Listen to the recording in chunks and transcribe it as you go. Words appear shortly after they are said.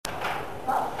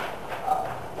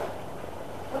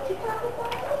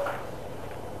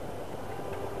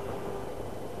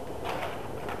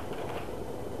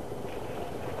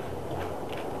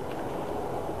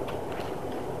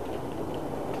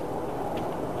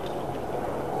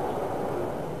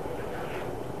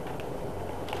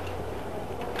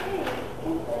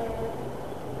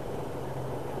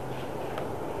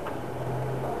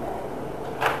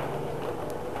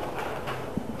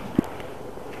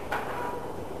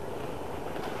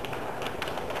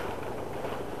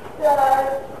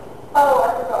Oh, I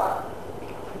forgot.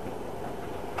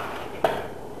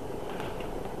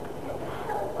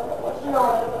 No,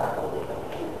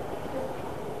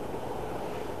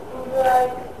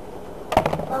 like,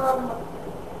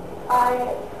 I,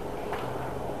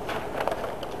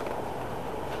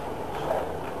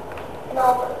 no,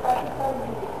 but I can tell you,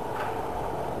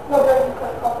 no, there's a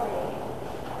company,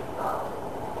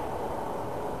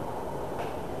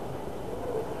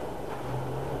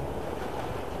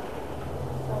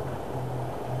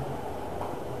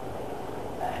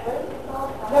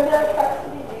 maybe that has to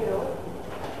be you.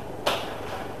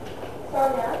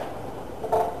 Sonia?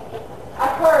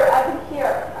 I've heard, I can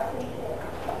hear, I can hear.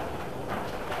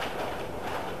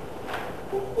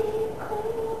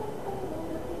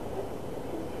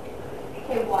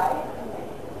 Okay, why?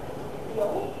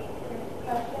 Feel?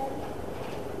 Impression?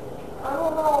 I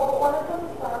don't know, but when it comes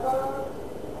to Starbucks,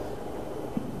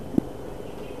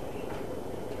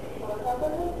 what's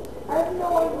happening? I have no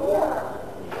idea.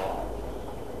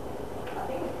 I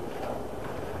think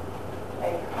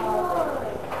it's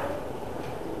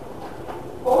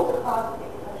both cause of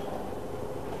impression.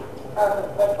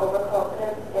 Like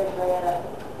overconfidence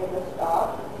in the stock.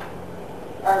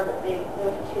 Or they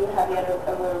too heavy of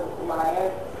a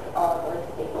reliance on like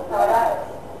staple products.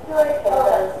 Like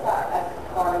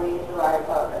economies rise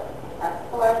on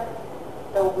export.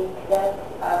 The weakness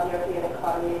of European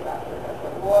economies after the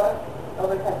Russian war,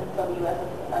 overcoming the U.S.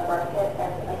 market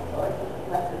and a source of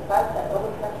domestic funds and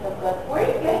overproduction of goods. Where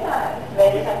do you get that?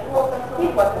 Manufacturing.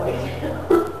 Keep one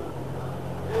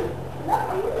not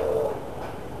you.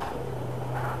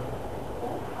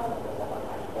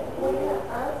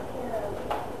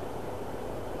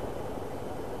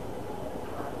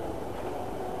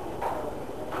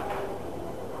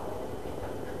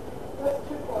 Let's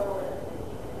too forward.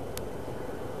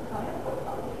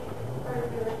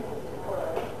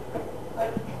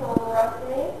 Like, trust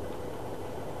me.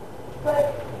 But,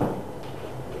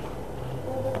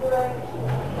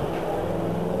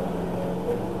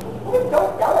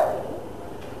 don't yell at me.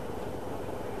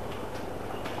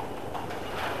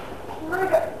 I'm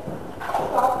gonna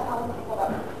stop telling people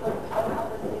that, like, our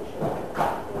conversation.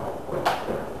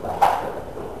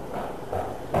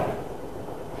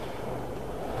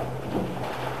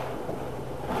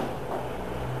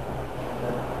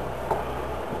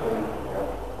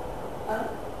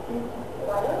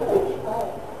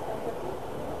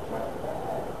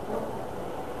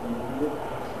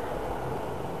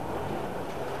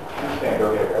 Can't go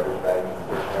get a garbage bag and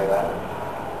try that.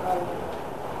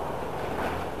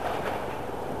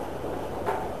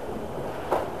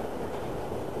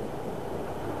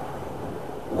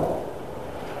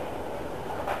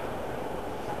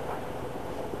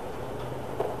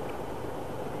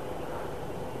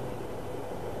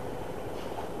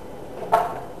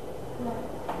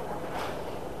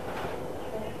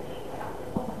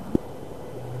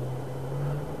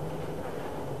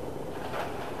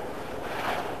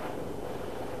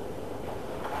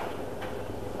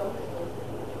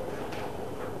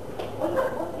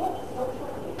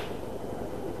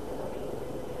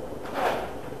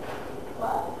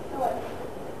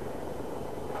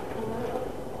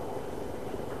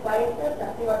 Why is this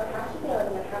that you are passionate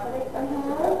and you're having it to do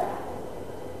that?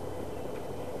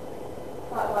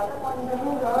 Why don't want to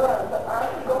move on, but I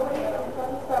have to go away and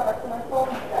come to Starbucks and my phone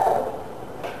is dead.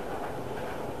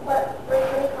 But we're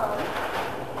going to come.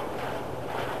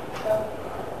 So,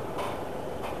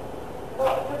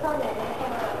 well, we're coming. We're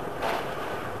coming out.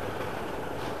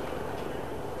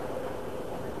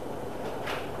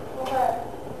 Okay.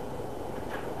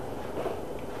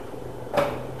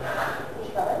 You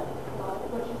got it?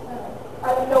 What you said? I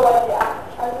have no idea.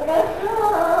 I was like,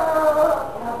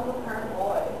 I'm a parent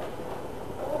boy.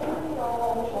 Oh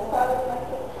no, she's probably my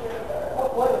computer. What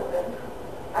would have been?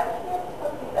 I can't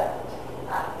tell you that.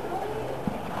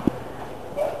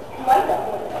 It might have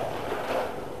been.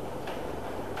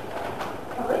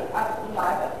 Really? My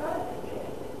bad.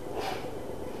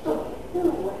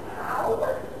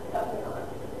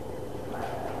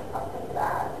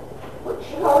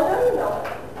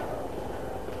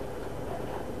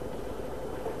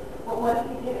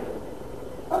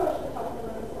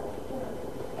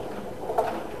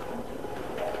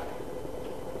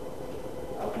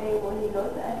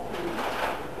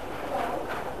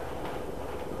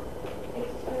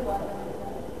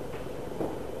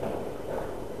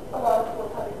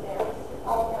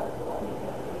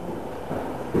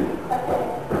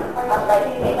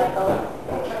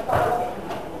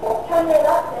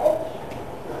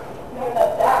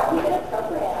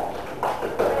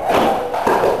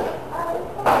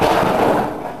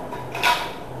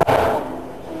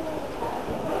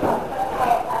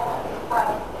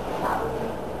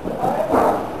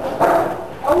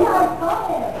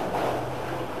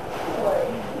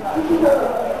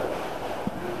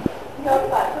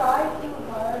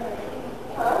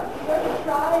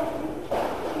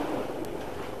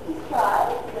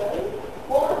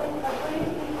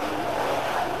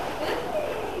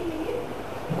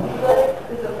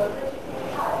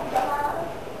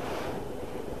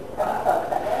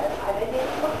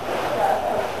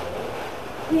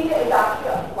 he is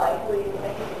actually likely to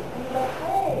make a decision. He's like,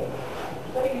 hey,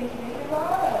 so you used to be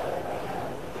Rod.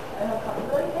 And he'll come and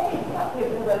be like, hey, stop. He'll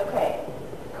be like, okay,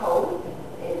 code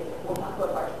is we'll talk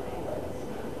about Martian penguins.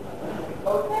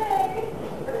 Okay.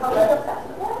 The color obsessed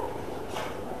with that?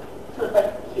 So it's like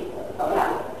cute. Yeah.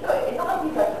 No, it's not like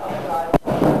he's like, oh my god,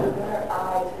 look at her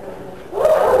eyes.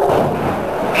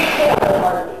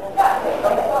 Yeah, okay, so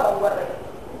what, like,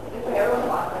 it's like everyone's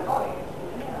like, oh,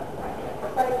 yeah.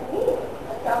 It's like me.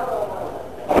 Like y'all little one.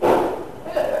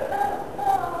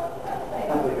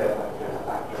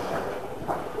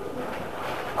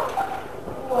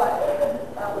 What?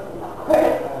 That was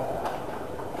awkward.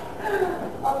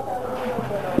 Also,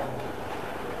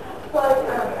 but it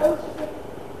was just like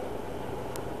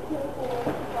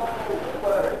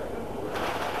Word.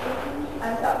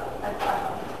 I'm tough. I'm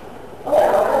tough. okay,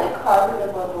 I don't really carve the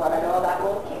World War. I know that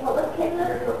little kid, well, this kid was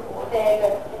big,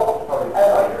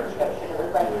 conscription. It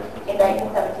was like in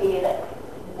 1917,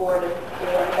 board of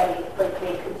everybody, like,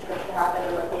 made conscription happen,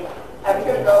 and like, every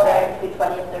single man between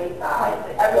 20 and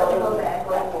 35. Every single man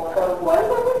going to war. Go to war.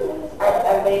 And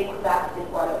everybody comes back to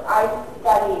war. I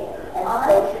studied and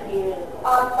so should you.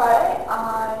 On Friday,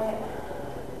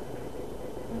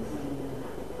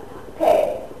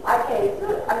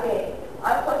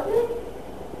 I'm supposed to,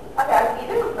 I can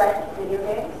either rent video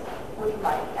games, which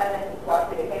might, and then watch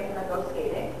video games and then go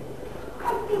skating. I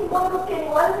do want to go skating.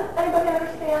 Why doesn't anybody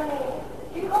understand me?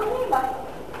 Do you call me Mike?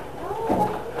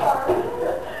 Oh, sorry.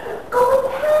 Go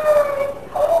with her.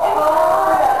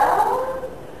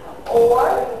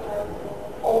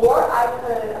 Or I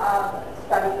could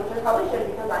study, which I probably should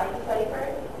because I need to study for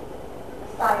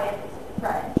science,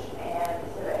 French, and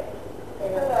civics.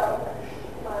 Because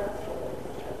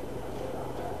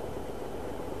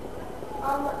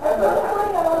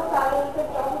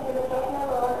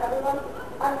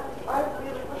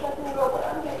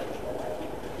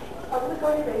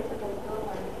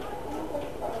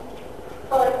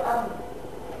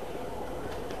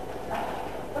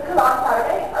on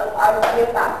Saturday, I will be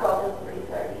at basketball till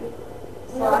 3:30.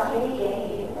 So I can be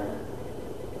game.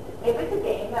 If it's a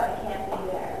game, then I can't be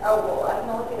there. Oh, well, I can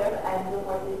only be there at the end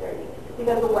before 3:30.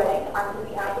 Because the wedding, I'm going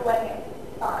to be at the wedding at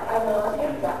 5. I know, it's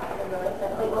exactly the really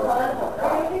simple. Like, we're on a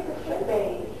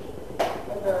Beige.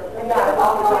 and Yeah,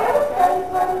 all the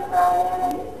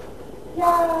Friday.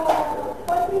 Yeah,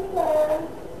 what we planned.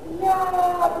 Yeah,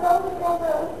 but that was a girl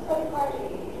that was study party.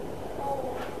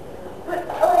 But,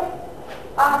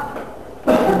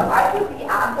 because I could be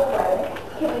at the wedding.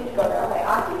 Can we just go there? Okay,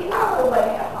 I could be at the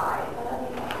wedding at 5.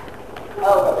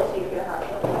 Oh, but let's see if you're happy.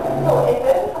 So if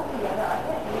it's a piano, I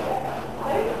can't be there.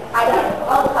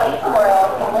 I'll tell you tomorrow.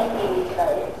 I'm like maybe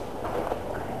tonight.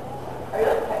 Are you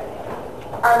okay?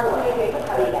 I'm going to get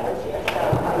Cuddy again this year, so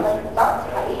I'm like not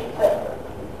Cuddy, but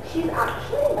she's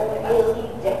actually really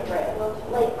different.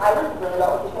 Like, I was really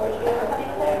not looking forward to her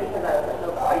coming there because I was like, no,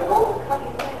 Are you going to Cuddy?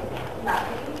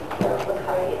 Matthew. So the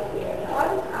Cuddy is weird. Why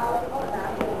does Alex go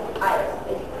Matthew? Iris,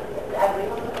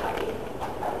 everyone's a Cuddy.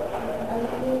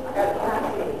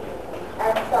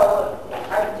 And so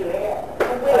I'm doing it.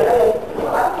 Wait.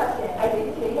 Well, I'm touching. I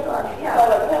didn't see it on. Yeah. So I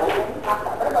was packed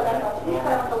up, but I'm not too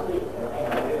kind of the loop.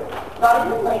 Not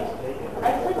even like, I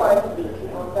just like wanted to meet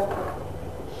people and stuff.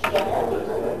 She had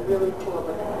like really cool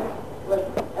over there. Like,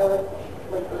 I was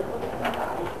like really cool with that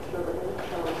guy. She was really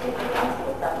cool. She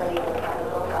was that lady with that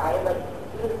little guy. Like,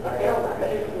 he was very like,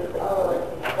 he was like, oh, like,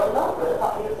 well, not really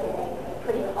hot. He was like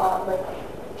pretty hot. Like,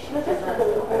 she was just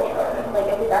really cool. Like,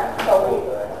 I think that's so,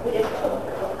 we just took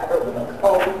her forever. We like,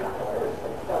 oh, we got her. It was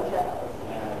like so jealous.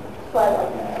 So I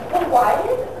like, But why do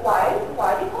you call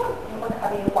why do you call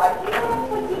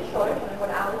it like shorter when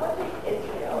Allie went to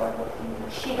Israel?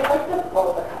 she did like the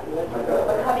full Bacardi. Like, the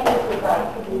Bacardi was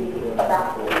like the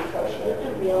Bacardi, so she did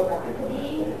the real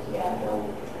Bacardi. Yeah.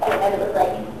 And it was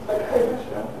like hers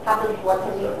happens once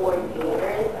every 4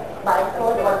 years. Mine's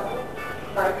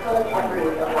like every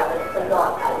year happens, but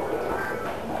not as it is.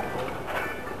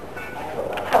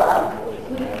 Hello?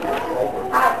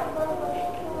 Hi.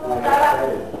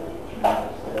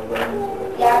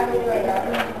 Yeah, I'm doing it right now.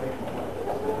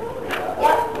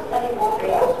 Yep, studying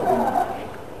history.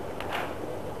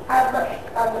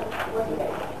 What's your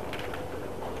name?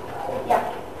 Yeah.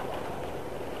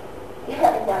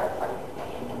 Yeah, that's fine.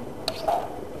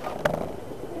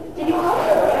 Did you call it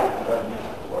earlier?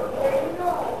 There you go.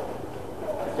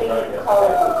 So you call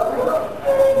it okay.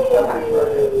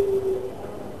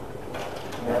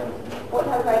 What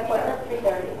time's my appointment?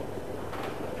 3:30.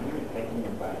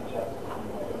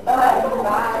 Bye.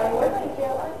 Where's my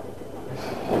jail?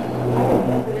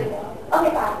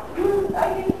 Okay, bye.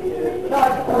 No, I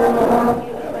just want to know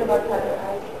you.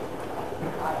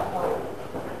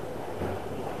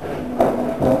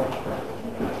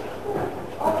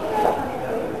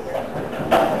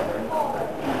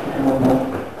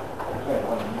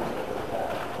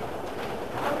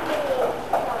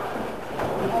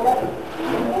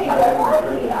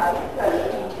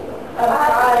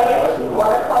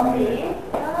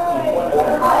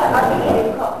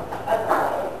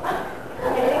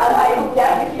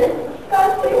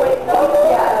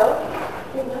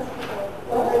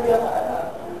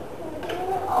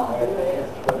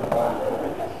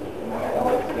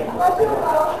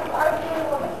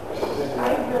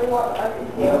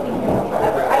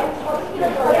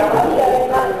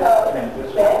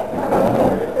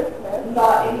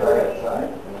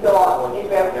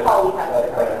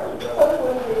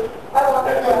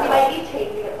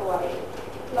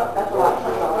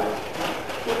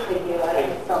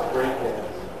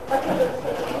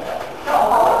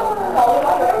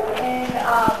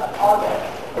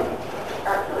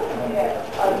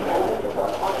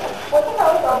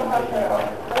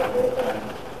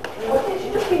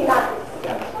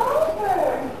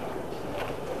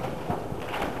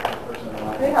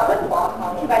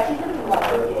 bet she's in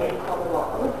love with you and called her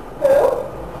wrong. Who?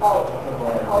 Oh,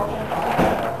 called you wrong.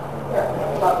 You're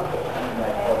in love with you.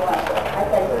 And what? I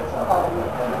said you called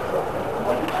him.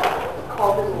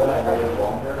 Called him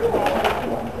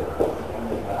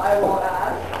I won't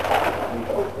ask.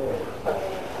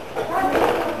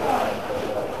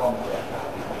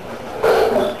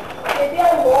 Maybe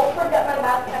I won't forget my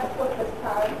math textbook this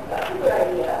time. That's a good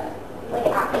idea. Like,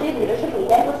 actually, leadership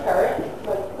weekend was her.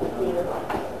 Was leader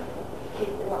one.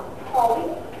 She's the one.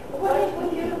 Holly? What is with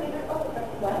you to leader? Oh,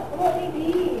 What? what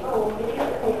maybe? Oh, maybe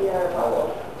it's a leader. Oh,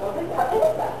 What is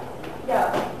that? yeah.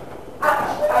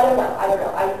 Actually, I don't know.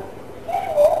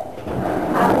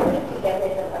 After this weekend,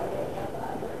 they said something like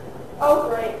that. Oh,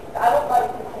 great. I don't like